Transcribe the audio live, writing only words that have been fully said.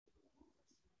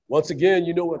Once again,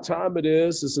 you know what time it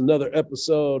is. It's another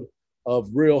episode of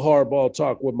Real Hardball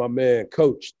Talk with my man,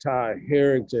 Coach Ty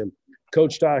Harrington.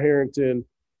 Coach Ty Harrington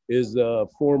is a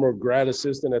former grad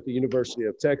assistant at the University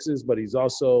of Texas, but he's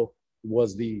also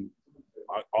was the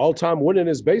all-time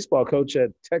winningest baseball coach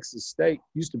at Texas State,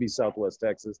 used to be Southwest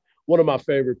Texas, one of my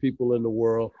favorite people in the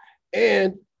world.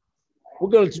 And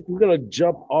we're gonna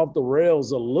jump off the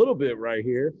rails a little bit right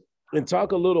here and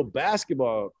talk a little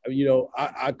basketball. You know,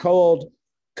 I called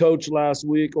Coach last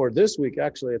week, or this week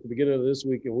actually, at the beginning of this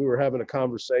week, and we were having a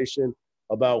conversation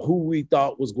about who we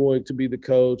thought was going to be the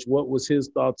coach, what was his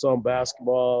thoughts on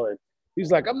basketball. And he's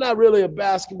like, I'm not really a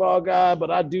basketball guy, but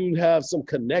I do have some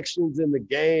connections in the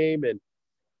game. And,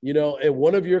 you know, and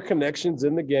one of your connections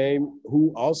in the game,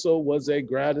 who also was a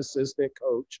grad assistant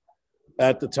coach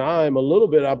at the time, a little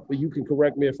bit, you can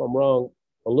correct me if I'm wrong,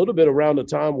 a little bit around the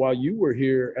time while you were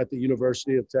here at the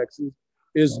University of Texas,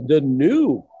 is the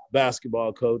new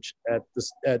basketball coach at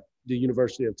the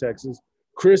University of Texas,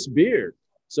 Chris Beard.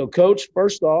 So, Coach,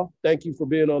 first off, thank you for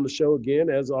being on the show again.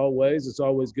 As always, it's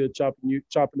always good chopping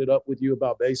it up with you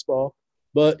about baseball.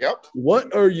 But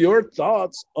What are your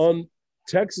thoughts on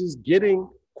Texas getting,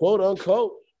 quote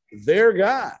unquote, their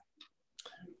guy?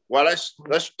 Well, let's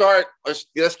start.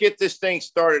 Let's get this thing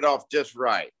started off just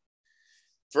right.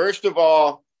 First of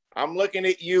all, I'm looking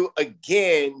at you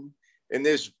again in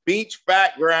this beach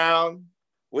background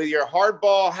with your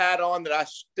hardball hat on that I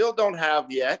still don't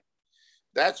have yet.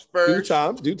 That's first.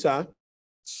 Due time.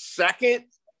 Second,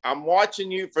 I'm watching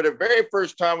you for the very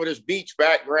first time with this beach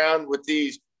background with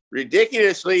these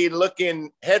ridiculously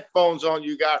looking headphones on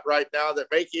you got right now that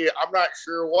make you, I'm not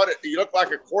sure you look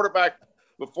like a quarterback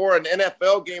before an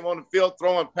NFL game on the field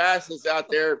throwing passes out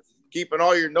there, keeping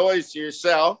all your noise to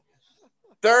yourself.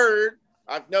 Third,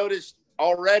 I've noticed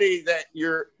already that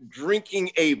you're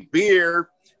drinking a beer,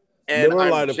 and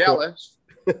I'm jealous.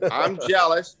 I'm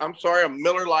jealous. I'm sorry, a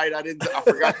Miller Lite. I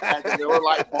forgot to add the Miller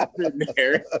Lite in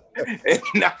there.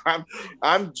 And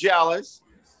I'm jealous.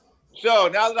 So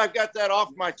now that I've got that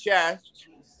off my chest,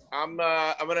 I'm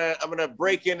gonna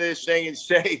break into this thing and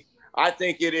say I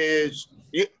think it is.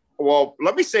 Well,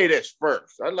 let me say this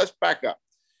first. Let's back up.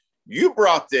 You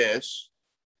brought this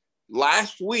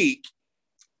last week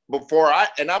before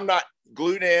and I'm not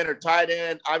glued in or tied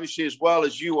in, obviously, as well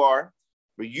as you are,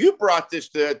 but you brought this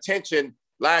to attention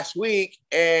last week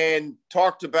and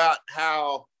talked about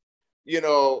how,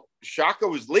 Shaka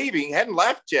was leaving, hadn't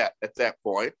left yet at that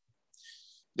point.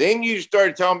 Then you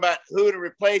started talking about who to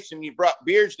replace, and you brought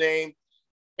Beard's name,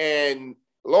 and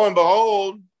lo and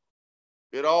behold,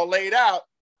 it all laid out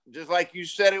just like you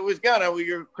said it was gonna, with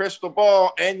your crystal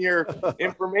ball and your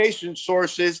information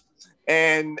sources,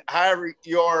 and however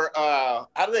your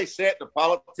how do they say it in the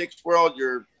politics world,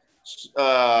 your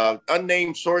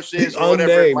unnamed sources or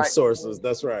whatever. Unnamed sources.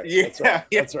 That's right. Yeah,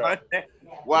 that's right.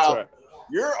 Wow. That's right.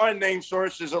 Your unnamed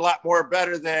source is a lot more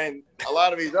better than a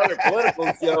lot of these other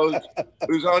political shows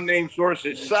whose unnamed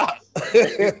sources suck.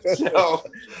 So,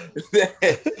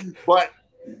 but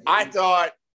I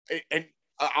thought, and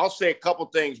I'll say a couple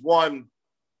things. One,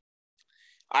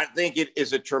 I think it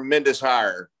is a tremendous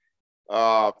hire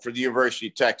for the University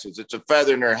of Texas. It's a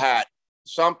feather in their hat.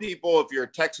 Some people, if you're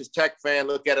a Texas Tech fan,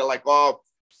 look at it like, oh,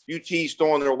 UT's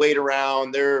throwing their weight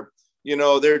around. They're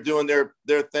doing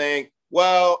their thing.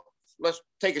 Well, let's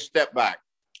take a step back.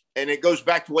 And it goes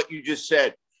back to what you just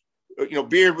said.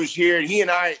 Beard was here, and he and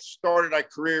I started our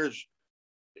careers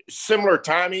similar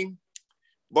timing,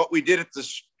 but we did it the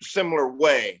similar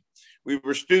way. We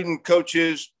were student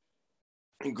coaches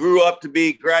and grew up to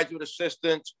be graduate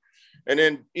assistants. And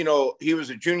then, he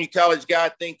was a junior college guy, I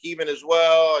think, even as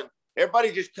well. And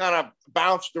everybody just kind of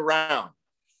bounced around.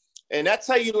 And that's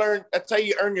how you learn. That's how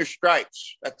you earn your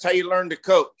stripes. That's how you learn to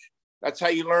coach. That's how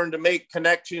you learn to make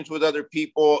connections with other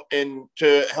people and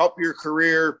to help your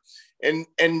career. And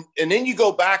then you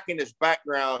go back in his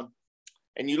background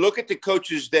and you look at the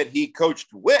coaches that he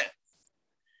coached with,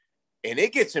 and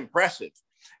it gets impressive.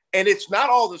 And it's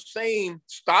not all the same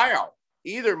style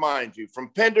either, mind you, from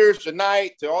Penders to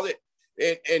Knight to all that.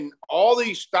 And all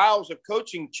these styles of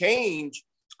coaching change.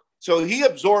 So he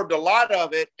absorbed a lot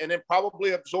of it, and then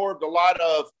probably absorbed a lot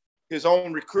of his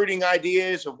own recruiting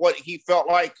ideas of what he felt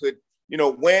like could,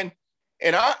 win.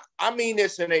 And I mean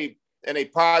this in a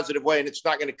positive way, and it's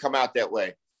not going to come out that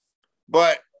way.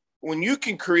 But when you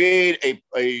can create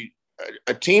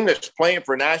a team that's playing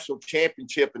for a national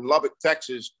championship in Lubbock,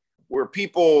 Texas, where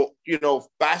people,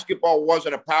 basketball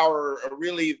wasn't a power or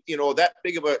really, that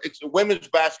big of it's women's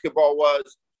basketball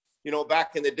was,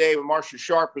 back in the day when Marcia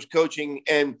Sharp was coaching,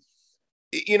 and,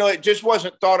 it just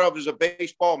wasn't thought of as a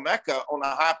baseball mecca on the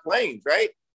high plains, right?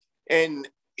 And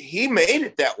he made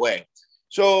it that way.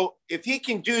 So if he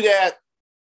can do that,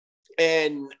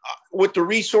 and with the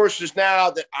resources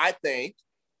now that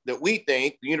we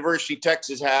think the University of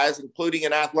Texas has, including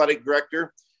an athletic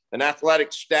director, an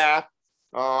athletic staff,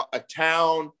 a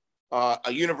town,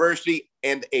 a university,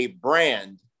 and a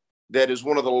brand that is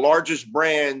one of the largest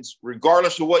brands,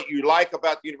 regardless of what you like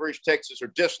about the University of Texas or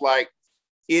dislike,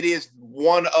 it is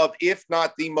one of, if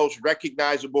not the most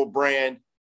recognizable brand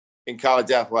in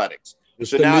college athletics.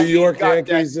 It's so the New York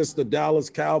Yankees, it's the Dallas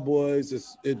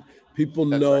Cowboys. People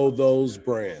know those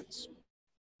brands.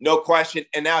 No question.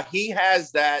 And now he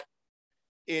has that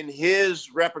in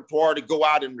his repertoire to go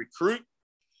out and recruit,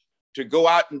 to go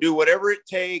out and do whatever it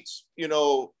takes,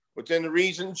 within the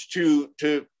reasons to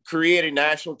create a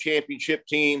national championship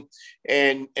team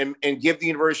and give the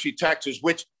University of Texas,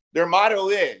 which their motto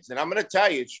is, and I'm going to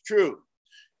tell you, it's true.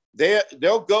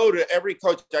 They'll go to every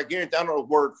coach. I guarantee, I don't know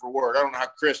word for word. I don't know how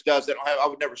Chris does it. I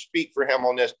would never speak for him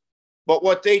on this. But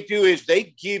what they do is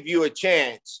they give you a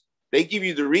chance. They give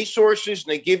you the resources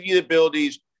and they give you the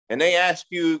abilities, and they ask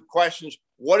you questions.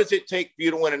 What does it take for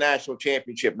you to win a national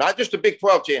championship? Not just a Big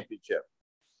 12 championship.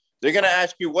 They're going to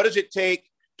ask you, what does it take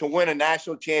to win a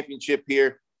national championship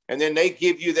here? And then they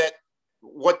give you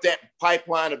what that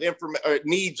pipeline of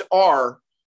needs are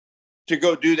to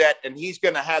go do that. And he's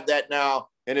going to have that now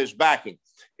in his backing.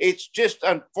 It's just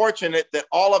unfortunate that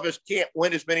all of us can't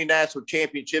win as many national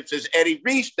championships as Eddie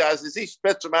Reese does, as he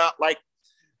spits them out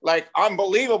like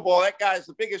unbelievable. That guy's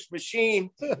the biggest machine.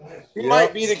 He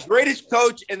might be the greatest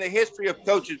coach in the history of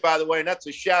coaches, by the way. And that's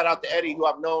a shout out to Eddie, who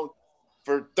I've known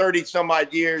for 30 some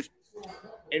odd years.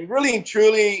 And really and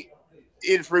truly,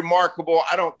 it's remarkable.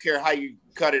 I don't care how you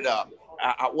cut it up,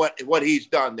 what he's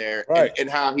done there, right, and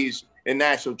how he's in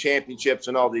national championships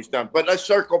and all these done. But let's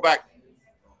circle back.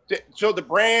 So the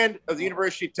brand of the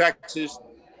University of Texas,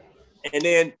 and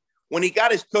then when he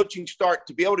got his coaching start,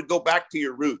 to be able to go back to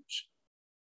your roots,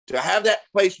 to have that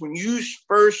place when you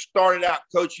first started out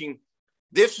coaching,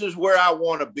 this is where I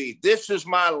want to be. This is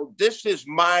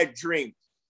my dream.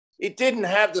 It didn't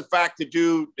have the fact to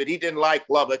do that he didn't like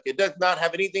Lubbock. It does not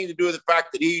have anything to do with the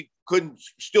fact that he couldn't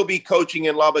still be coaching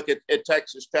in Lubbock at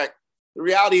Texas Tech. The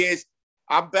reality is,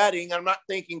 I'm betting, I'm not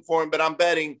thinking for him, but I'm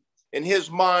betting in his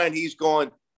mind, he's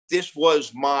going, this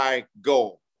was my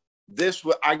goal.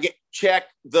 Check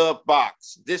the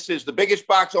box. This is the biggest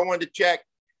box I wanted to check.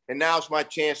 And now's my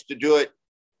chance to do it.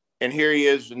 And here he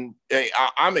is. And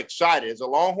I'm excited. As a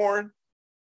Longhorn,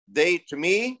 to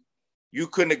me, you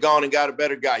couldn't have gone and got a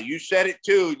better guy. You said it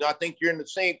too. I think you're in the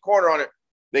same corner on it.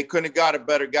 They couldn't have got a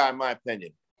better guy, in my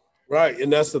opinion. Right.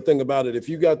 And that's the thing about it. If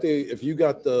you got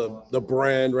the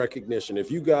brand recognition,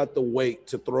 if you got the weight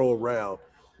to throw around,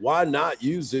 why not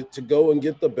use it to go and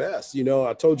get the best?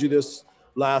 I told you this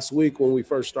last week when we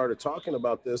first started talking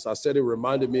about this. I said it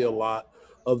reminded me a lot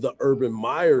of the Urban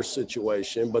Meyer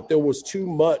situation, but there was too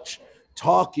much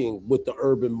talking with the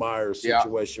Urban Meyer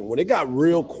situation. Yeah. When it got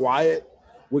real quiet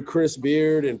with Chris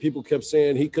Beard and people kept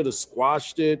saying he could have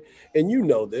squashed it. And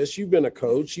this, you've been a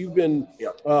coach, you've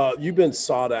been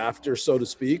sought after, so to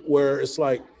speak, where it's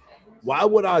like, why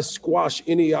would I squash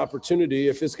any opportunity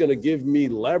if it's going to give me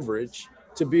leverage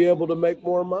to be able to make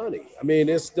more money? I mean,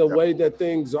 it's the way that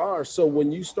things are. So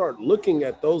when you start looking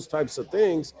at those types of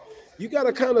things, you got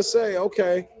to kind of say,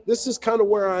 okay, this is kind of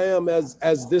where I am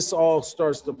as this all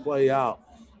starts to play out.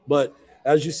 But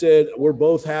as you said, we're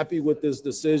both happy with this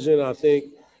decision. I think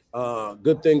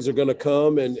good things are going to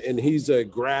come, and he's a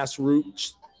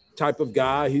grassroots type of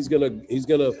guy. He's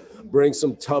gonna bring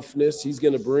some toughness. He's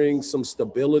gonna bring some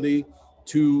stability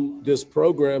to this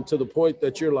program, to the point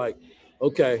that you're like,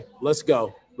 okay, let's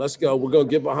go. We're gonna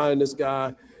get behind this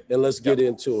guy and let's get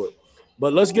into it.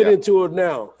 But let's get into it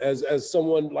now. As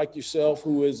someone like yourself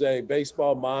who is a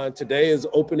baseball mind, today is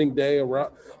opening day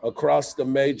across the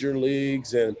major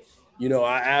leagues, and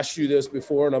I asked you this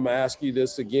before, and I'm gonna ask you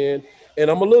this again. And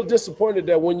I'm a little disappointed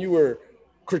that when you were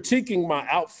critiquing my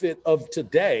outfit of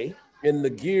today in the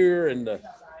gear and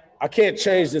I can't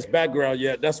change this background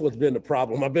yet. That's what's been the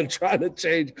problem. I've been trying to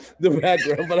change the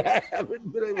background, but I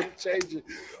haven't been able to change it.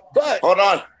 But hold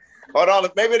on.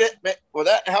 Maybe will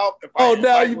that help?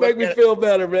 Now you make me feel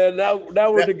better, man.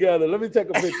 Now we're together. Let me take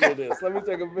a picture of this. Let me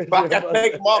take a picture.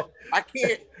 I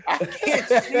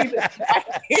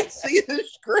can't see the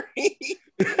screen.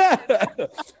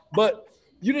 But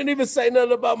You didn't even say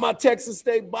nothing about my Texas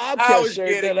State Bobcat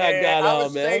shirt that I got on, man. I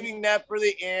was saving that for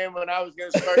the end when I was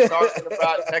going to start talking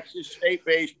about Texas State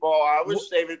baseball. I was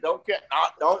saving it. Don't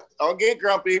get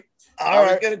grumpy. I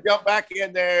was going to jump back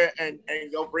in there and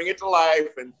go bring it to life.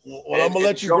 And well, I'm going to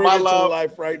let you bring it to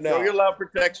life right now. Show your love for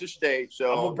Texas State.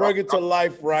 So I'm going to bring it to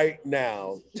life right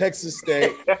now. Texas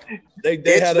State,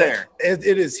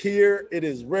 it is here. It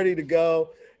is ready to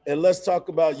go. And let's talk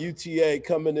about UTA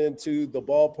coming into the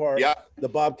ballpark, the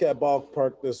Bobcat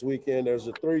ballpark this weekend. There's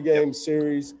a 3-game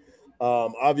series.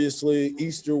 Obviously,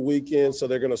 Easter weekend, so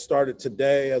they're going to start it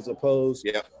today as opposed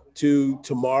to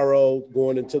tomorrow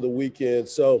going into the weekend.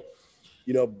 So,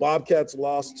 Bobcats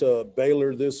lost to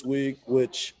Baylor this week,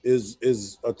 which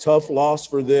is a tough loss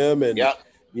for them. And,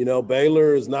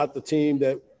 Baylor is not the team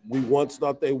that we once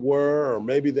thought they were, or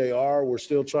maybe they are. We're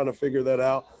still trying to figure that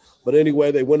out. But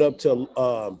anyway, they went up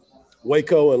to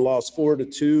Waco and lost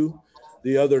 4-2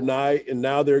 the other night, and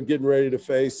now they're getting ready to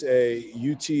face a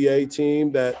UTA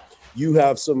team that you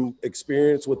have some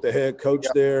experience with the head coach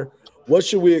there. What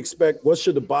should we expect? What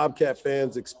should the Bobcat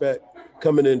fans expect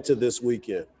coming into this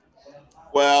weekend?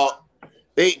 Well,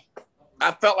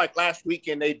 I felt like last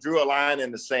weekend they drew a line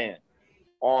in the sand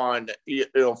on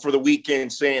for the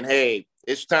weekend, saying, "Hey,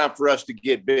 it's time for us to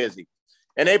get busy."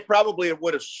 And they probably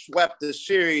would have swept this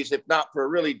series if not for a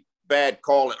really bad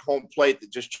call at home plate that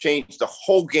just changed the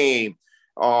whole game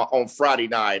on Friday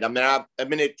night. I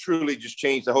mean, it truly just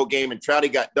changed the whole game. And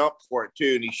Trouty got dumped for it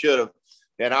too, and he should have.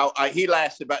 And he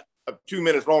lasted about 2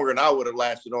 minutes longer than I would have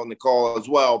lasted on the call as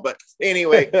well. But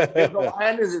anyway, it was a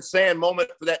line in the sand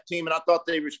moment for that team, and I thought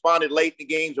they responded late in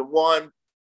the games and won.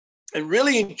 And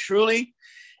really and truly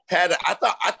I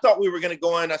thought we were going to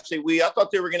go in. I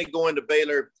thought they were going to go into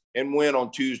Baylor and win on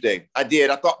Tuesday. I did.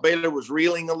 I thought Baylor was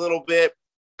reeling a little bit,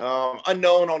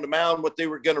 unknown on the mound what they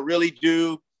were going to really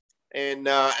do. And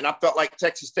I felt like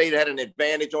Texas State had an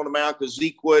advantage on the mound because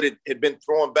Zeke Wood had been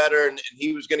throwing better, and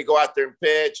he was going to go out there and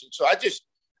pitch. And so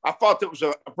I thought that was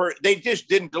they just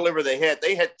didn't deliver the hit.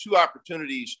 They had 2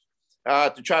 opportunities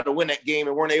to try to win that game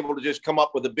and weren't able to just come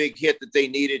up with a big hit that they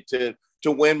needed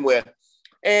to win with.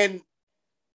 And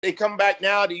they come back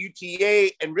now to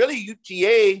UTA, and really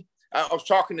UTA, I was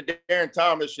talking to Darren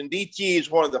Thomas, and DT is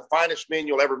one of the finest men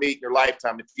you'll ever meet in your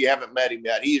lifetime if you haven't met him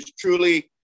yet. He is truly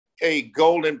a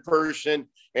golden person,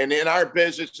 and in our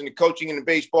business and the coaching and the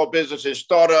baseball business is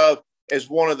thought of as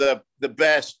one of the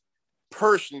best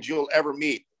persons you'll ever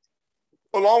meet,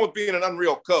 along with being an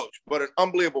unreal coach, but an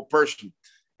unbelievable person.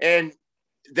 And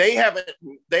they haven't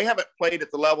played at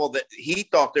the level that he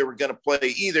thought they were going to play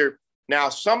either. Now,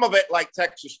 some of it, like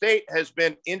Texas State, has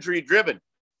been injury driven.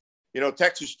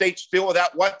 Texas State's still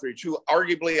without Wethridge, who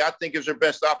arguably I think is their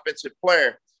best offensive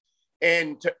player.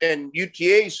 And in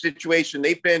UTA's situation,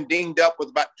 they've been dinged up with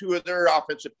about 2 of their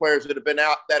offensive players that have been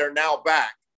out that are now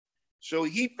back. So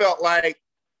he felt like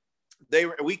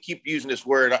we keep using this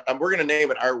word, and we're going to name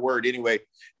it our word anyway.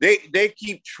 They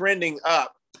keep trending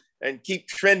up and keep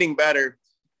trending better.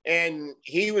 And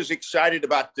he was excited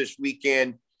about this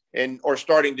weekend or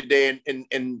starting today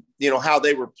and how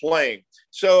they were playing.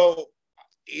 So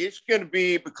it's going to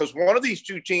be, because one of these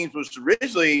 2 teams was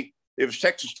originally, it was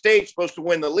Texas State supposed to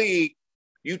win the league.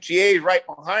 UTA is right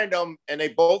behind them, and they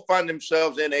both find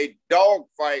themselves in a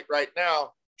dogfight right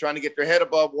now, trying to get their head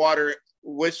above water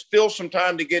with still some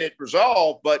time to get it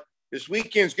resolved. But this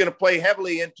weekend's going to play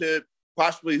heavily into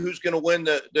possibly who's going to win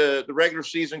the regular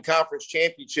season conference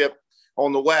championship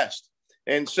on the West.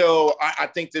 And so I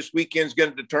think this weekend's going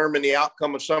to determine the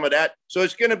outcome of some of that. So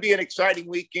it's going to be an exciting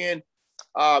weekend.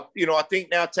 I think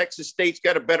now Texas State's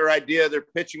got a better idea of their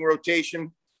pitching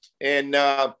rotation, and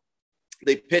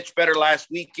they pitched better last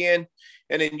weekend.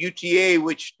 And in UTA,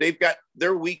 which they've got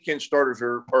their weekend starters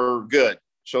are good.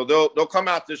 So they'll come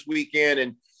out this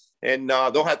weekend and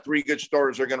they'll have 3 good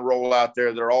starters they're going to roll out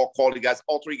there. They're all quality guys,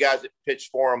 all 3 guys that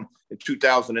pitched for them in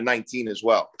 2019 as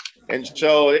well. And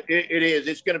so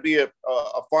it's going to be a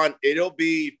fun, it'll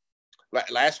be,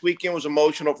 last weekend was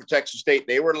emotional for Texas State.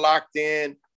 They were locked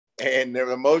in and their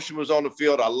emotion was on the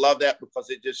field. I love that because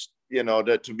it just,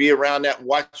 to be around that and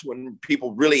watch when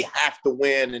people really have to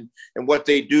win and what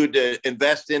they do to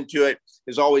invest into it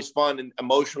is always fun and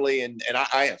emotionally. And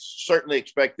I certainly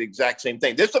expect the exact same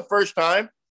thing. This is the first time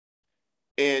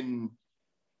in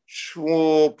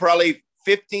probably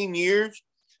 15 years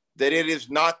that it is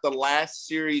not the last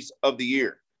series of the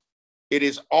year. It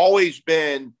has always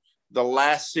been the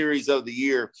last series of the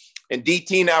year. And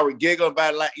DT and I were giggling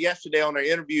about it yesterday on our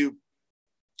interview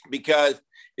because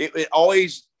it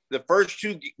always, the first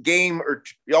 2 game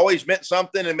it always meant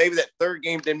something. And maybe that 3rd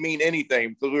game didn't mean anything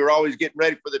because we were always getting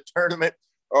ready for the tournament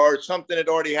or something had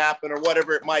already happened or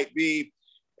whatever it might be.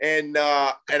 And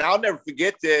I'll never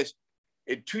forget this.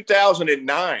 In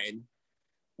 2009,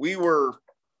 we were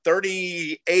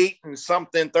 38 and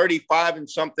something, 35 and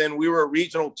something. We were a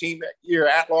regional team that year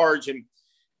at large, and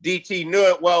DT knew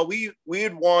it. Well, we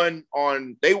had won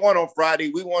they won on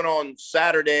Friday. We won on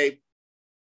Saturday.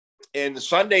 And the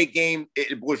Sunday game,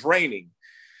 it was raining.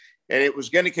 And it was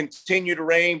going to continue to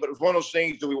rain, but it was one of those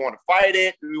things, do we want to fight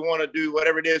it? Do we want to do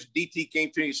whatever it is? DT came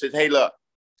to me and said, hey, look,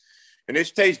 and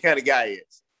this Tays kind of guy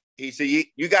is. He said,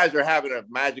 you guys are having a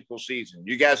magical season.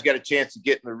 You guys got a chance to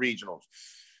get in the regionals.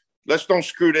 Let's don't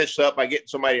screw this up by getting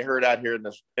somebody hurt out here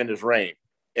in this rain.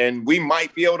 And we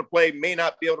might be able to play, may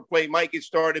not be able to play, might get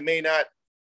started, may not.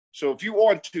 So if you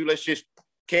want to, let's just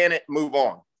can it, move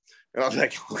on. And I was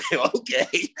like,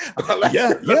 okay.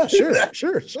 Yeah, sure.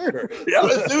 Yeah,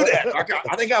 let's do that.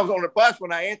 I think I was on the bus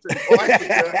when I answered the question.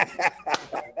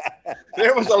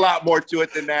 There was a lot more to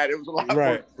it than that. It was a lot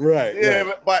more. Right.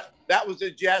 Yeah, but that was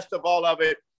the gist of all of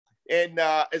it. And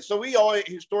so we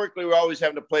we're always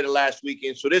having to play the last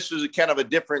weekend. So this is a kind of a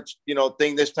different,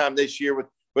 thing this year.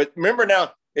 But remember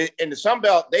now, in the Sun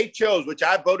Belt, they chose, which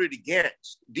I voted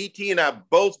against. DT and I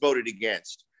both voted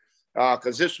against.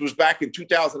 Because this was back in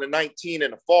 2019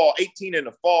 in the fall, 18 in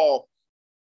the fall,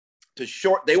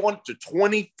 they wanted to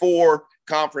 24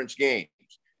 conference games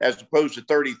as opposed to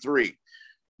 33.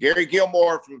 Gary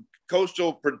Gilmore from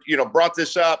Coastal, brought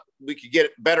this up. We could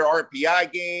get better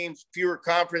RPI games, fewer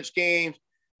conference games.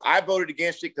 I voted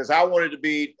against it because I wanted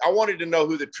to know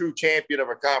who the true champion of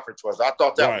a conference was. I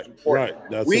thought that was important. Right,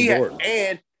 that's important.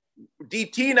 And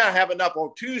DT and I have enough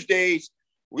on Tuesdays.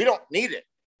 We don't need it.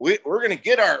 We're going to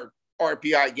get our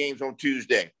RPI games on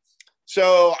Tuesday.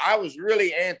 So I was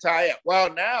really anti it.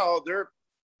 Well, now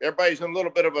everybody's in a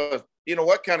little bit of a,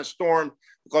 what kind of storm,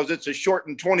 because it's a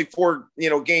shortened 24,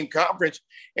 game conference.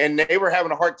 And they were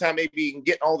having a hard time maybe even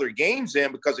getting all their games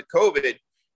in because of COVID.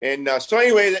 And so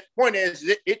anyway, the point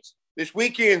is it's this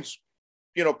weekend's,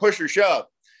 push or shove.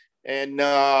 And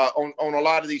on a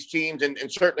lot of these teams and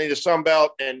certainly the Sun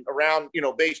Belt and around,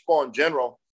 baseball in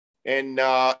general. And,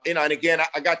 and again,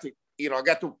 I got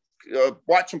to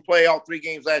watch them play all 3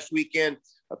 games last weekend.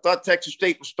 I thought Texas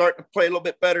State was starting to play a little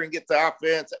bit better and get the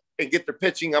offense and get their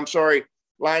pitching,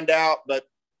 lined out. But,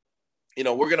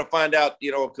 we're going to find out,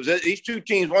 because these two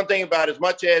teams, one thing about as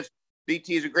much as DT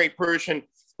is a great person,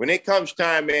 when it comes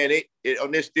time, man, on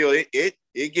this deal, it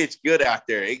gets good out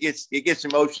there. It gets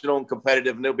emotional and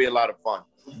competitive, and it'll be a lot of fun.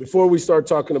 Before we start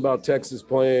talking about Texas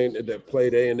that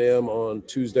played A&M on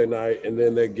Tuesday night, and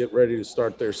then they get ready to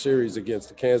start their series against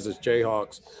the Kansas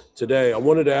Jayhawks today, I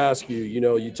wanted to ask you,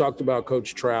 you talked about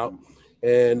Coach Trout,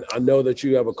 and I know that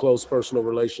you have a close personal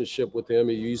relationship with him.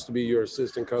 He used to be your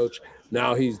assistant coach.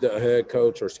 Now he's the head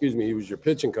coach, he was your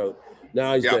pitching coach.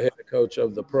 Now he's the head coach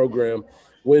of the program.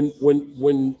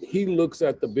 When he looks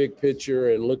at the big picture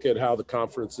and look at how the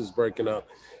conference is breaking up,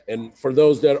 and for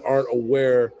those that aren't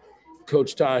aware,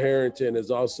 Coach Ty Harrington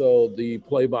is also the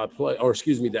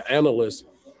the analyst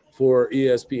for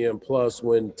ESPN Plus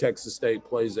when Texas State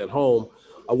plays at home.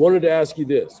 I wanted to ask you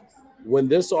this. When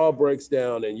this all breaks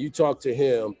down and you talk to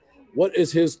him, what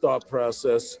is his thought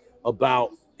process about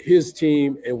his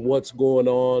team and what's going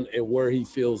on and where he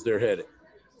feels they're headed?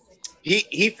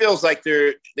 He feels like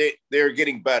they're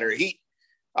getting better. He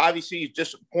obviously he's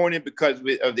disappointed because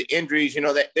of the injuries.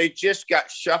 That they just got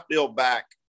Sheffield back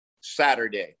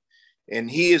Saturday. And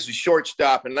he is a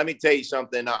shortstop. And let me tell you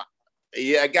something.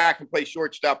 A guy can play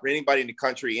shortstop for anybody in the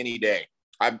country any day.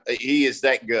 He is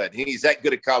that good. He's that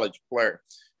good a college player.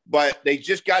 But they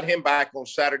just got him back on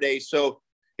Saturday. So,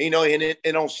 and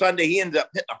on Sunday, he ended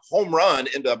up hitting a home run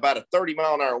into about a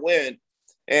 30-mile-an-hour wind.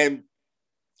 And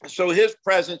so his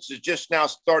presence is just now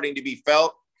starting to be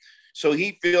felt. So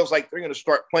he feels like they're going to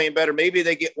start playing better. Maybe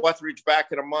they get Weatheridge back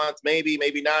in a month. Maybe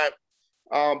not.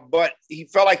 But he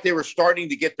felt like they were starting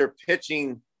to get their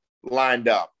pitching lined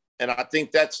up. And I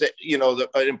think that's,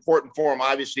 important for him,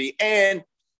 obviously. And,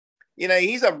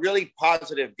 he's a really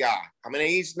positive guy. I mean,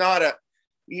 he's not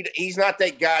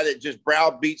that guy that just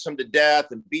browbeats him to death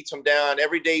and beats him down.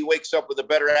 Every day he wakes up with a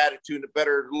better attitude and a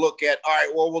better look at, all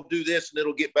right, well, we'll do this and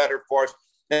it'll get better for us.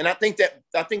 And I think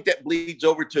that bleeds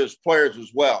over to his players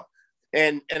as well.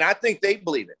 And I think they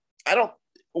believe it.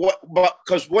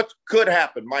 Because what could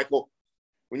happen, Michael,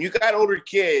 when you got older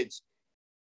kids,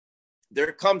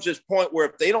 there comes this point where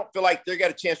if they don't feel like they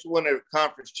got a chance to win a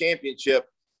conference championship,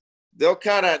 they'll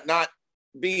kind of not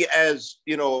be as,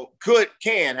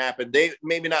 can happen. They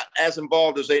maybe not as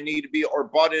involved as they need to be or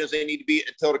bought in as they need to be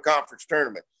until the conference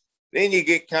tournament. Then you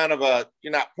get kind of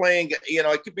you're not playing,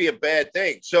 it could be a bad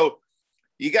thing. So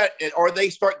or they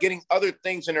start getting other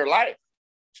things in their life.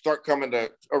 start coming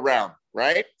around,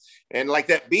 right? And like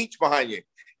that beach behind you.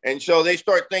 And so they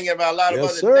start thinking about a lot of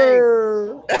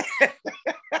other things.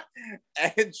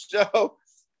 And so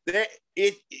they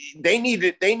need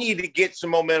to get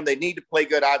some momentum. They need to play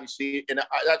good, obviously. And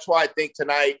that's why I think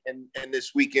tonight and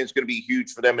this weekend is going to be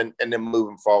huge for them and them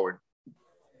moving forward.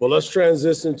 Well, let's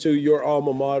transition to your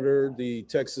alma mater, the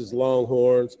Texas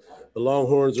Longhorns. The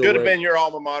Longhorns should have been your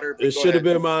alma mater. It should have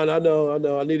been mine. I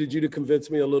know. I needed you to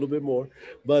convince me a little bit more,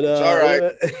 but it's all right.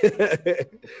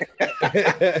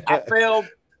 I failed.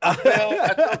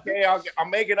 That's okay. I'm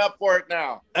making up for it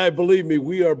now. Hey, believe me,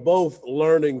 we are both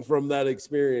learning from that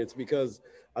experience, because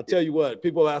I tell you what,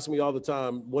 people ask me all the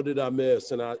time, what did I miss?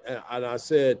 And I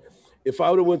said, if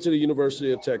I would have went to the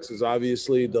University of Texas,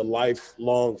 obviously the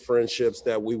lifelong friendships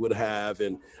that we would have,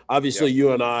 and obviously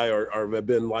you and I have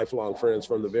been lifelong friends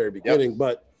from the very beginning,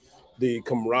 but the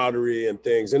camaraderie and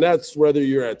things, and that's whether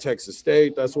you're at Texas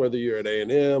State, that's whether you're at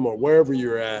A&M or wherever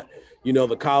you're at,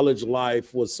 the college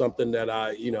life was something that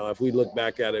if we look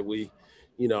back at it,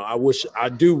 I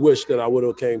do wish that I would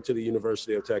have came to the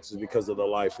University of Texas because of the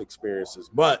life experiences.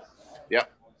 But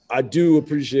I do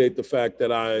appreciate the fact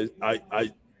that I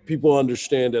people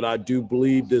understand that I do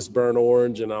bleed this burnt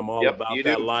orange, and I'm all about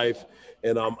that life,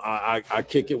 and I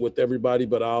kick it with everybody.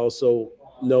 But I also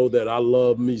know that I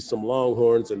love me some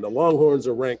Longhorns, and the Longhorns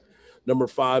are ranked number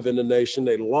 5 in the nation.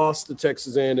 They lost to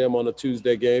Texas A&M on a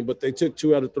Tuesday game, but they took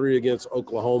 2 out of 3 against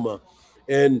Oklahoma.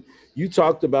 And you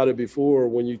talked about it before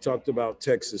when you talked about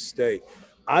Texas State.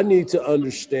 I need to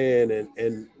understand,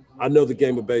 and I know the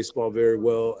game of baseball very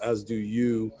well, as do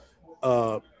you.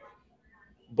 But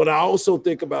I also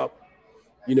think about,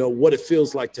 what it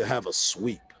feels like to have a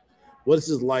sweep. What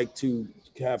is it like to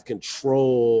have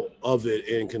control of it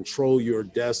and control your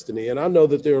destiny? And I know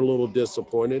that they're a little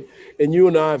disappointed. And you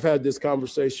and I have had this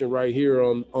conversation right here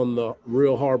on the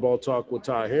Real Hardball Talk with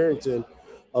Ty Harrington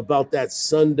about that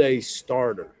Sunday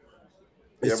starter.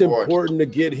 It's important to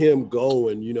get him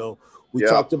going. We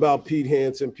talked about Pete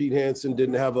Hansen. Pete Hansen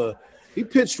he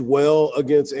pitched well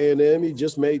against A&M. He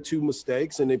just made 2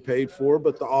 mistakes and they paid for it,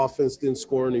 but the offense didn't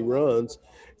score any runs.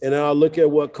 And I look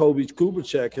at what Kobe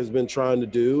Kubicek has been trying to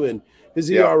do, and his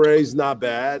ERA is not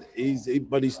bad.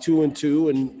 But he's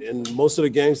 2-2, and most of the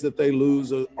games that they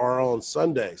lose are on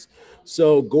Sundays.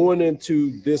 So going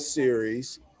into this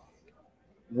series,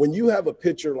 when you have a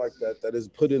pitcher like that is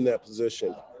put in that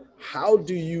position, how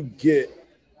do you get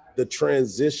the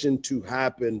transition to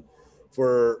happen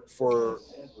for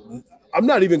I'm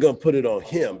not even going to put it on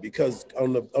him, because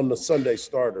on the Sunday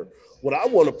starter, what I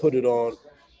want to put it on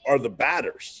are the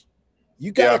batters.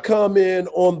 You got to come in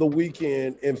on the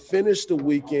weekend and finish the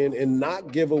weekend and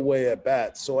not give away at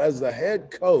bats. So as the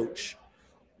head coach,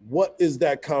 what is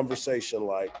that conversation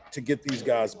like to get these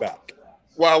guys back?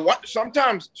 Well,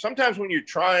 sometimes when you're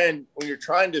trying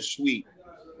to sweep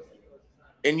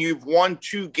and you've won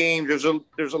 2 games, there's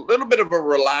a little bit of a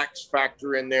relaxed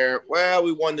factor in there. Well,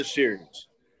 we won the series.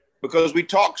 Because we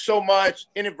talk so much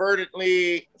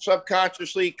inadvertently,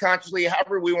 subconsciously, consciously,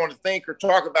 however we want to think or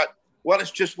talk about, well, it's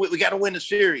just, we got to win the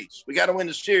series. We got to win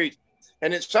the series.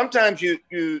 And then sometimes you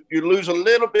lose a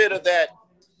little bit of that,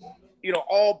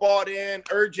 all bought in,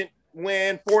 urgent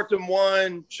win, 4th and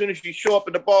 1, as soon as you show up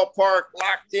at the ballpark,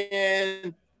 locked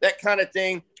in, that kind of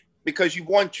thing, because you've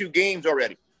won 2 games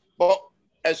already. But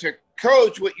as a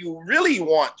coach, what you really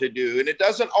want to do, and it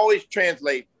doesn't always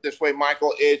translate this way,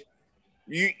 Michael, is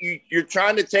you're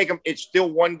trying to take them. It's still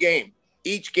one game.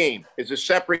 Each game is a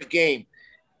separate game.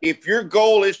 If your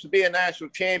goal is to be a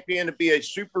national champion, to be a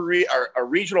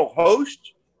regional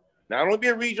host, not only be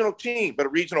a regional team, but a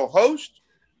regional host,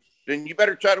 then you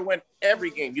better try to win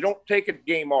every game. You don't take a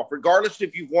game off, regardless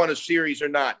if you've won a series or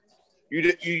not.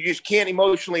 You just can't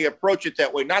emotionally approach it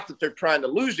that way. Not that they're trying to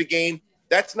lose the game.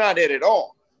 That's not it at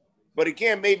all. But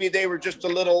again, maybe they were just a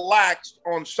little lax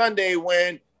on Sunday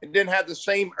when and didn't have the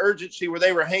same urgency where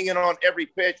they were hanging on every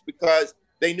pitch because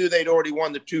they knew they'd already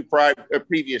won the 2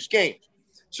 previous games.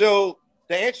 So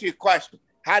to answer your question,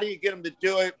 how do you get them to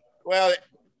do it? Well,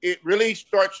 it really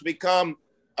starts to become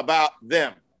about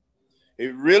them.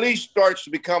 It really starts to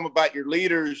become about your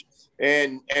leaders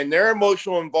and their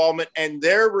emotional involvement and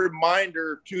their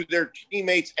reminder to their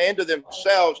teammates and to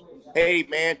themselves, hey,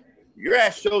 man, your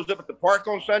ass shows up at the park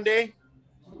on Sunday,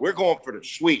 we're going for the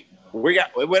sweep.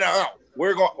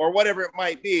 We're going, or whatever it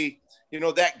might be,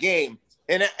 that game.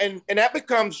 And that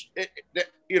becomes,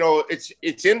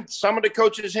 it's in some of the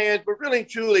coaches' hands, but really and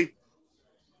truly,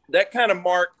 that kind of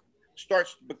mark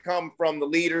starts to become from the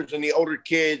leaders and the older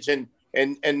kids. And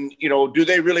do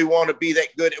they really want to be that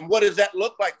good? And what does that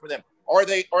look like for them? Are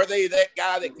they that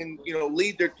guy that can,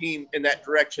 lead their team in that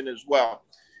direction as well?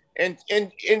 and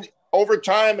over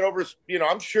time and over,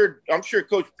 I'm sure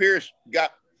Coach Pierce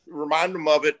reminded him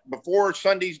of it before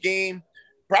Sunday's game,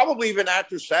 probably even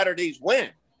after Saturday's win.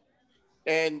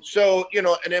 And so, and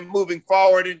then moving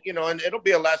forward, and it'll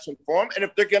be a lesson for them. And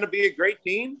if they're going to be a great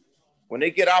team, when they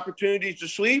get opportunities to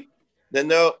sweep, then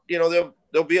they'll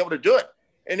be able to do it.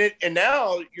 And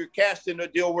now you're casting a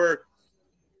deal where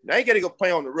now you got to go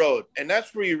play on the road. And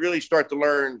that's where you really start to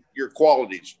learn your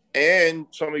qualities and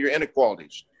some of your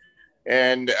inequalities.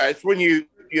 And that's when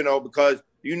because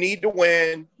you need to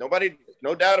win.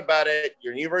 No doubt about it.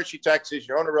 You're in University of Texas,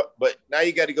 you're on the road, but now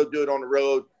you got to go do it on the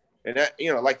road. And that,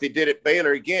 like they did at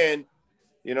Baylor again,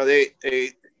 they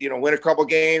win a couple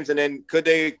games, and then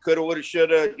coulda, woulda,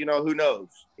 shoulda, who knows?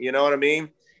 You know what I mean?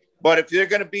 But if they're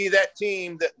going to be that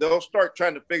team, that they'll start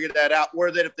trying to figure that out,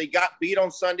 where that if they got beat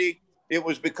on Sunday, it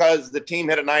was because the team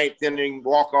had a ninth inning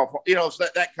walk-off, so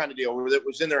that kind of deal where it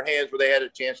was in their hands, where they had a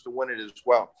chance to win it as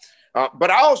well.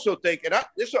 But I also think, and I'm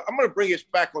going to bring this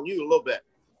back on you a little bit.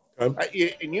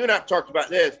 Okay. And you and I have talked about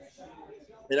this,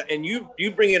 and you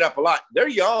bring it up a lot. They're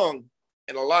young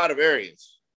in a lot of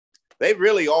areas. They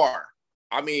really are.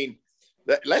 I mean,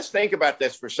 let's think about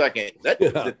this for a second.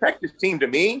 The Texas team, to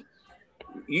me,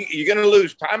 you're going to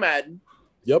lose Ty Madden.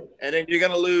 Yep. And then you're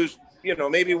going to lose,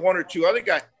 maybe one or two other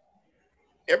guys.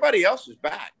 Everybody else is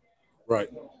back. Right.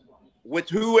 With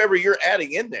whoever you're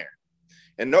adding in there.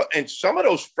 And some of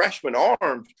those freshman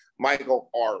arms, Michael,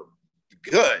 are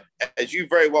good, as you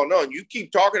very well know. And you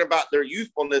keep talking about their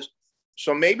youthfulness.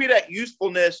 So maybe that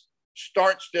youthfulness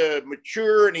starts to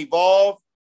mature and evolve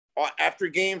after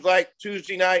games like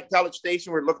Tuesday night, College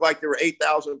Station, where it looked like there were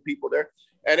 8,000 people there.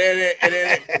 And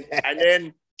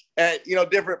then at,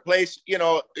 different place,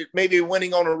 maybe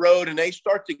winning on the road, and they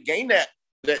start to gain that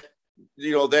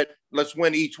let's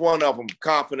win each one of them,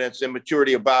 confidence and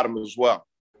maturity about them as well.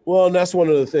 Well, and that's one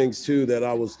of the things, too, that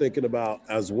I was thinking about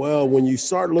as well. When you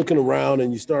start looking around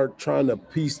and you start trying to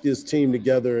piece this team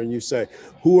together and you say,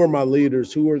 who are my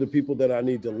leaders? Who are the people that I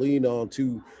need to lean on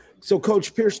to? So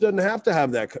Coach Pierce doesn't have to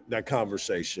have that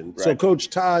conversation. Right. So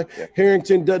Coach Ty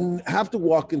Harrington doesn't have to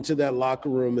walk into that locker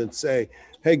room and say,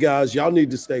 hey, guys, y'all need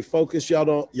to stay focused.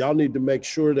 Y'all need to make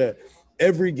sure that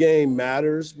every game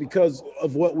matters, because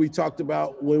of what we talked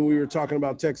about when we were talking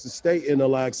about Texas State in the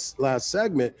last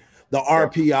segment. The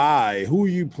RPI, who are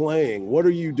you playing? What are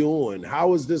you doing?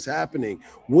 How is this happening?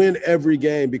 Win every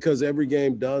game, because every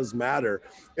game does matter.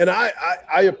 And I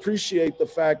appreciate the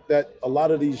fact that a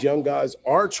lot of these young guys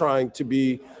are trying to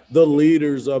be the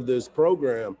leaders of this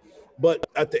program. But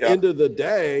at the end of the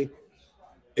day,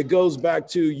 it goes back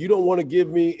to, you don't want to give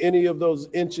me any of those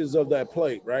inches of that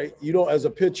plate, right? You don't, as a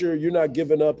pitcher, you're not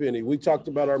giving up any. We talked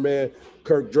about our man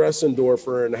Kirk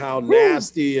Dressendorfer and how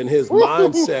nasty and his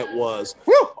mindset was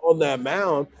on that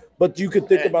mound. But you could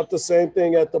think about the same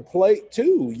thing at the plate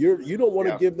too. You don't want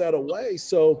to give that away.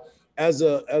 So as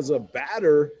a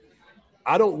batter,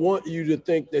 I don't want you to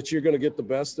think that you're going to get the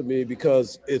best of me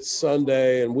because it's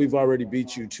Sunday and we've already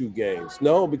beat you 2 games.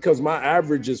 No, because my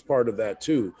average is part of that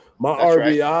too. My That's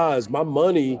RBIs, my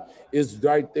money is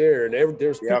right there. And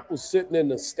there's people sitting in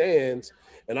the stands.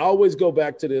 And I always go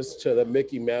back to the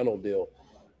Mickey Mantle deal,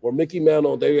 where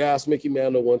they asked Mickey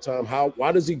Mantle one time,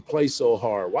 why does he play so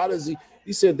hard?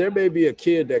 He said, there may be a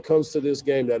kid that comes to this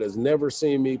game that has never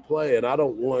seen me play, and I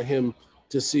don't want him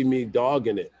to see me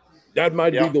dogging it. That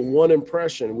might be the one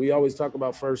impression. We always talk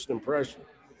about first impression.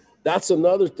 That's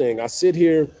another thing. I sit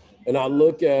here and I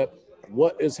look at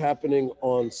what is happening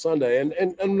on Sunday.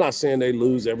 And I'm not saying they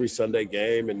lose every Sunday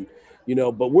game,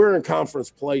 but we're in conference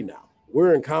play now.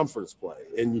 We're in conference play.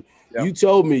 And you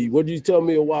told me, what did you tell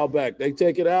me a while back? They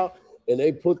take it out and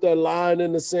they put that line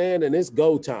in the sand and it's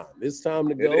go time. It's time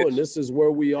to go. And this is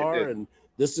where we are. And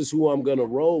this is who I'm going to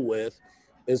roll with.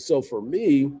 And so for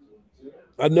me,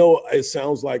 I know it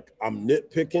sounds like I'm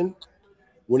nitpicking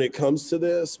when it comes to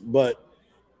this, but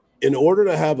in order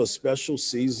to have a special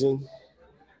season,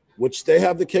 which they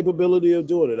have the capability of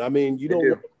doing it. I mean, you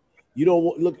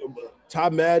don't look. Ty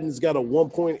Madden's got a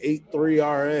 1.83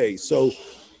 RA, so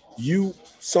you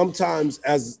sometimes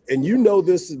and you know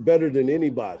this is better than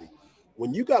anybody.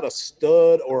 When you got a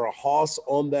stud or a hoss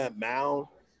on that mound,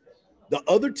 the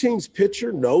other team's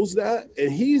pitcher knows that,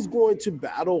 and he's going to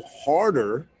battle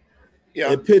harder.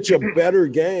 And pitch a better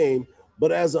game.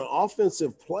 But as an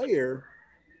offensive player,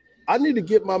 I need to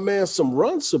get my man some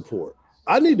run support.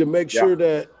 I need to make sure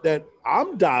that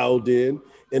I'm dialed in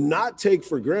and not take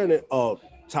for granted,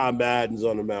 Ty Madden's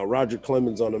on the mound, Roger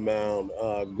Clemens on the mound,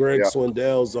 Greg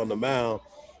Swindell's on the mound.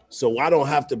 So I don't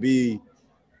have to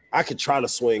I could try to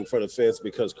swing for the fence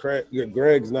because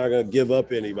Greg's not going to give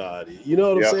up anybody. You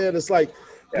know what I'm saying? It's like,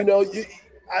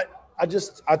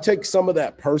 I take some of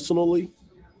that personally.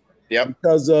 Yep.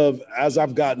 Because as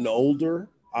I've gotten older,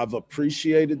 I've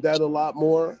appreciated that a lot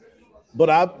more.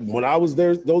 But when I was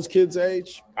there, those kids'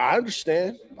 age, I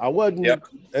understand. I wasn't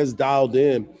as dialed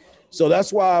in. So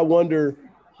that's why I wonder,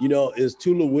 is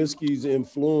Tulowitzki's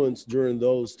influence during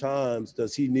those times,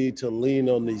 does he need to lean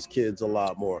on these kids a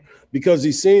lot more? Because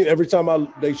he seemed every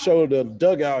time they showed the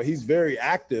dugout, he's very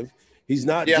active. He's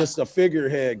not just a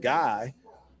figurehead guy.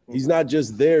 He's not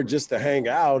just there just to hang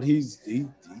out.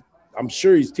 I'm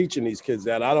sure he's teaching these kids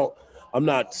that. I'm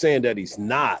not saying that he's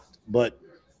not, but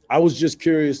I was just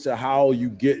curious to how you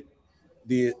get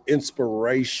the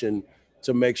inspiration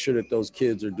to make sure that those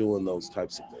kids are doing those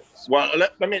types of things. Well,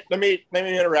 let me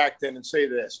interact then and say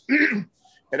this.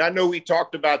 And I know we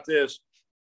talked about this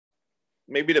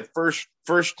maybe the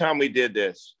first time we did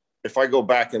this, if I go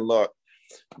back and look.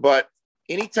 But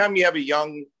anytime you have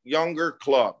a younger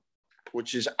club,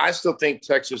 which is, I still think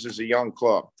Texas is a young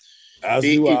club. If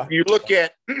you look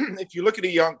at a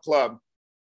young club,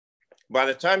 by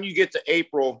the time you get to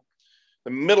April,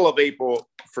 the middle of April,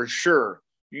 for sure,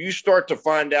 you start to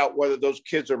find out whether those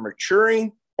kids are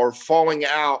maturing or falling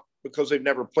out because they've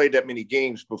never played that many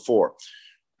games before,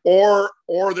 or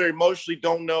they emotionally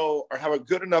don't know or have a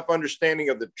good enough understanding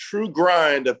of the true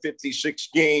grind of 56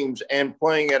 games and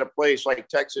playing at a place like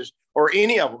Texas or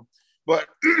any of them. But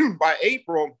by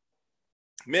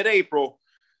mid-April,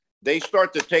 they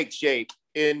start to take shape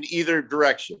in either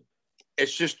direction.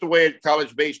 It's just the way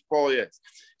college baseball is.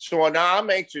 So now I'm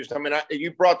anxious. I mean,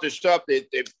 you brought this up that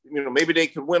maybe they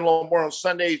could win a little more on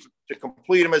Sundays to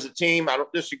complete them as a team. I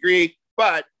don't disagree,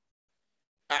 but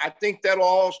I think that'll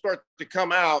all start to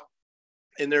come out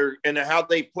in how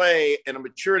they play and a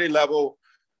maturity level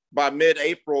by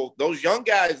mid-April. Those young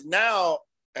guys now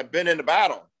have been in the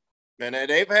battle, and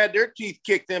they've had their teeth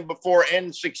kicked in before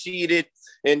and succeeded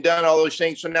and done all those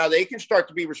things. So now they can start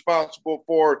to be responsible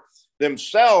for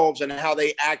themselves and how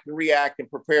they act and react and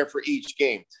prepare for each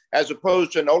game, as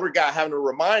opposed to an older guy having to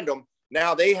remind them.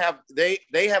 Now they have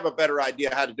a better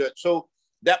idea how to do it. So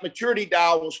that maturity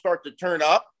dial will start to turn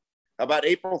up about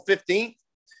April 15th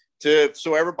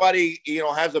so everybody,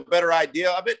 has a better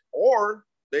idea of it, or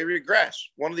they regress,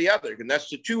 one or the other. And that's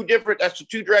the two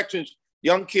directions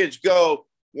young kids go.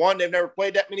 One, they've never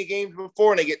played that many games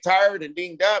before and they get tired and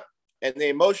dinged up and they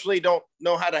emotionally don't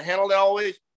know how to handle it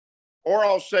always. Or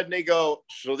all of a sudden they go,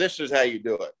 so this is how you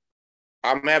do it.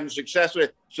 I'm having success with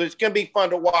it. So it's going to be fun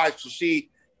to watch to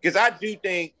see, because I do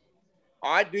think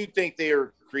they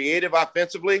are creative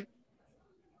offensively.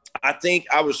 I think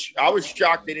I was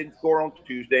shocked they didn't score on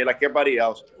Tuesday like everybody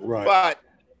else. Right. But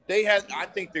I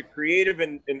think they're creative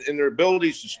in their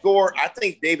abilities to score. I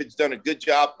think David's done a good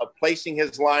job of placing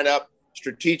his lineup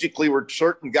strategically where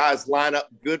certain guys line up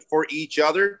good for each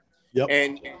other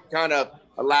and kind of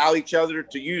allow each other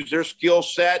to use their skill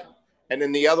set. And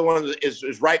then the other one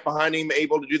is right behind him,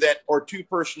 able to do that, or two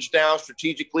persons down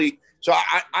strategically. So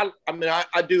I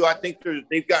think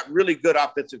they've got really good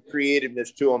offensive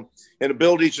creativeness to them and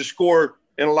abilities to score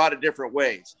in a lot of different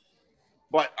ways.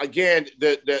 But again,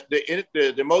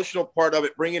 the emotional part of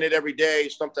it, bringing it every day,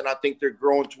 is something I think they're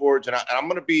growing towards. And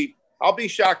I'll be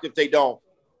shocked if they don't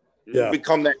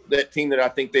become that team that I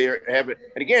think they have it.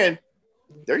 And again,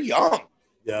 they're young.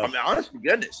 Yeah. I mean, honest to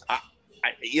goodness,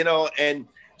 and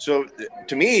so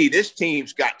to me, this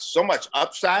team's got so much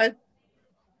upside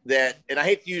that, and I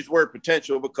hate to use the word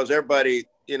potential because everybody,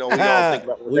 we all think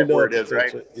about what that word is,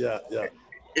 right? Yeah.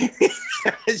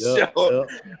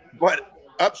 But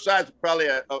upside's probably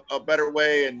a better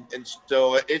way. And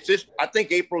so it's just, I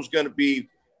think April's going to be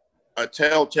a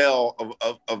telltale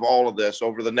of all of this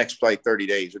over the next 30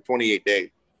 days or 28 days.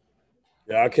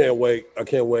 Yeah, I can't wait. I'm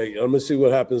going to see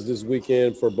what happens this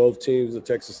weekend for both teams, the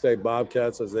Texas State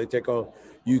Bobcats as they take on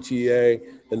UTA,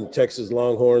 and the Texas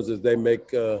Longhorns as they make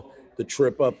the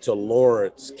trip up to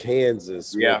Lawrence,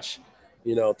 Kansas, which,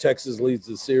 Texas leads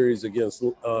the series against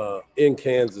in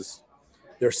Kansas.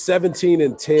 They're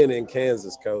 17-10 in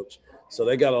Kansas, Coach. So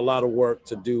they got a lot of work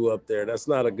to do up there. That's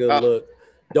not a good look.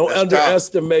 Don't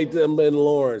underestimate them in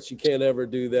Lawrence. You can't ever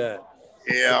do that.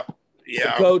 Yeah.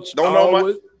 But Coach, don't know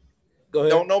much. Go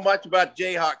ahead. Don't know much about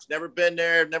Jayhawks. Never been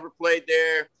there. Never played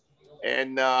there.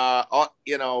 And,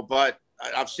 but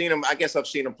I've seen them. I guess I've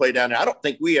seen them play down there. I don't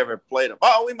think we ever played them.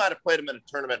 Oh, we might have played them in a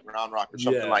tournament in Round Rock or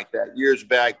something like that years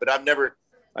back. But I never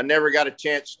got a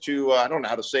chance to, I don't know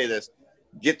how to say this,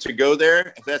 get to go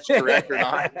there, if that's correct or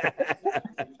not.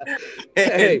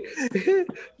 Hey,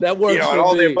 that works for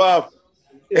all me. the above.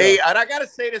 Yeah. Hey, and I got to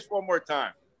say this one more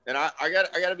time. And I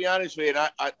got to be honest with you. And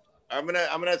I'm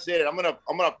gonna say it. I'm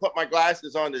gonna put my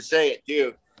glasses on to say it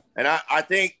too. And I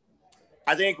think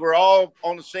I think we're all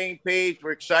on the same page.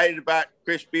 We're excited about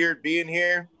Chris Beard being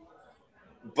here.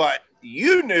 But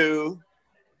you knew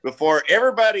before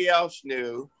everybody else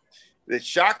knew that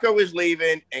Shaka was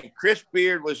leaving and Chris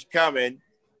Beard was coming.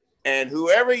 And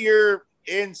whoever your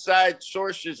inside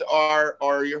sources are,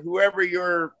 or whoever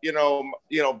your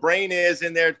brain is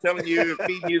in there telling you,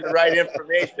 feeding you the right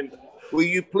information, will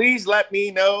you please let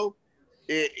me know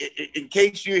in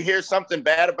case you hear something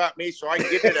bad about me, so I can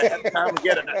get it ahead of time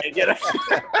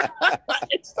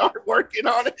and start working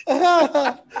on it.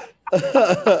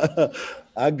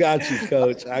 I got you,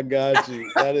 Coach. I got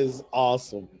you. That is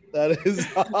awesome. That is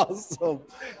awesome.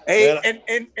 Hey,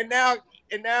 and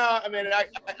now, I mean,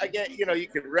 I get, you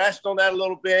can rest on that a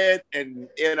little bit, and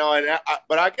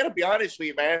but I got to be honest with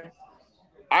you, man.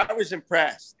 I was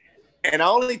impressed, and I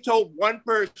only told one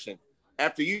person.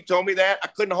 After you told me that, I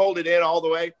couldn't hold it in all the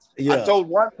way. Yeah. I told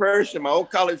one person, my old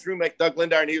college roommate, Doug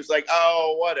Lindar, and he was like,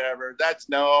 oh, whatever. That's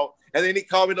no. And then he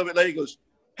called me a little bit later. He goes,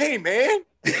 hey, man,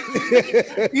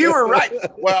 you were right.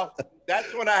 Well,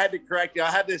 that's when I had to correct you. I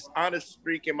had this honest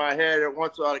streak in my head. And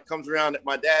once in a while it comes around that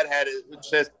my dad had it, which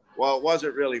says, well, it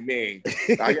wasn't really me.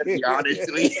 I got to be honest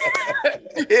with you.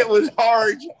 It was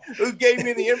Harge who gave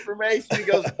me the information. He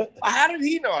goes, how did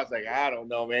he know? I was like, I don't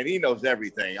know, man. He knows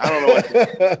everything. I don't know what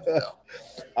to do.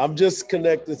 I'm just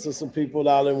connected to some people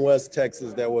out in West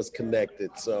Texas that was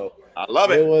connected. So I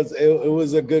love it. It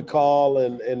was a good call.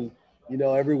 And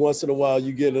every once in a while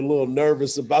you get a little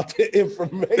nervous about the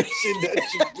information that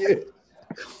you get.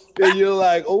 And you're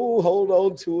like, oh, hold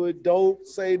on to it. Don't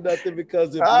say nothing,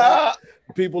 because if not,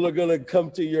 people are going to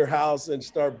come to your house and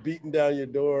start beating down your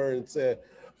door and say,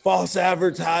 false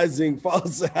advertising.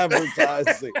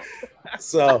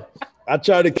 So I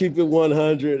try to keep it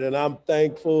 100, and I'm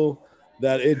thankful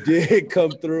that it did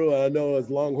come through. I know as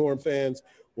Longhorn fans,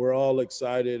 we're all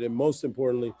excited. And most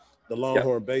importantly, the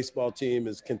Longhorn baseball team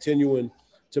is continuing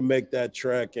to make that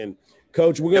trek. And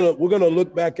Coach, we're gonna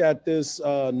look back at this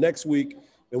next week,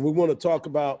 and we want to talk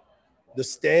about the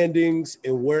standings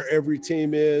and where every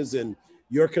team is and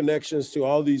your connections to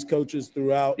all these coaches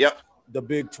throughout the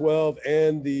Big 12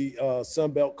 and the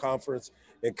Sun Belt Conference,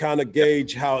 and kind of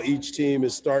gauge how each team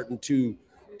is starting to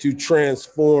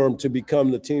transform to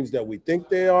become the teams that we think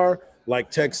they are, like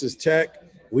Texas Tech.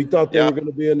 We thought they were going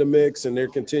to be in the mix, and they're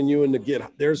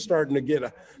starting to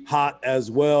get hot as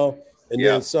well. And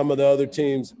then some of the other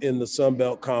teams in the Sun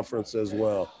Belt Conference as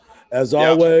well. As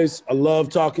always, I love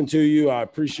talking to you. I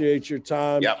appreciate your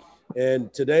time.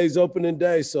 And today's opening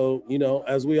day. So,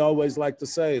 as we always like to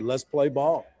say, let's play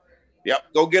ball.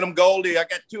 Go get them, Goldie. I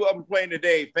got two of them playing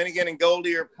today. Finnegan and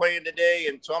Goldie are playing today,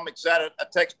 and so I'm excited. I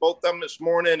text both of them this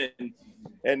morning,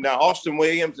 and Austin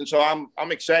Williams, and so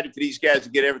I'm excited for these guys to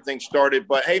get everything started.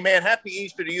 But hey, man, happy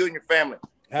Easter to you and your family.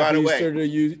 Happy Easter to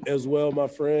you as well, my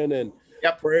friend, and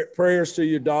prayers to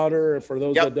your daughter. And for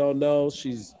those that don't know,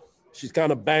 she's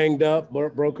kind of banged up,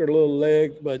 broke her little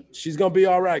leg, but she's gonna be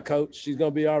all right, Coach. She's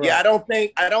gonna be all right. Yeah, I don't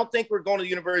think we're going to the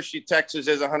University of Texas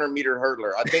as a 100-meter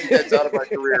hurdler. I think that's out of my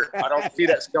career. I don't see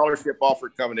that scholarship offer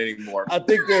coming anymore. I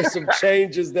think there's some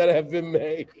changes that have been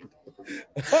made.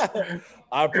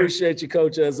 I appreciate you,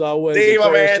 Coach, as always. See you,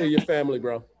 my man. To your family,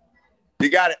 bro. You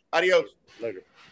got it. Adios. Later.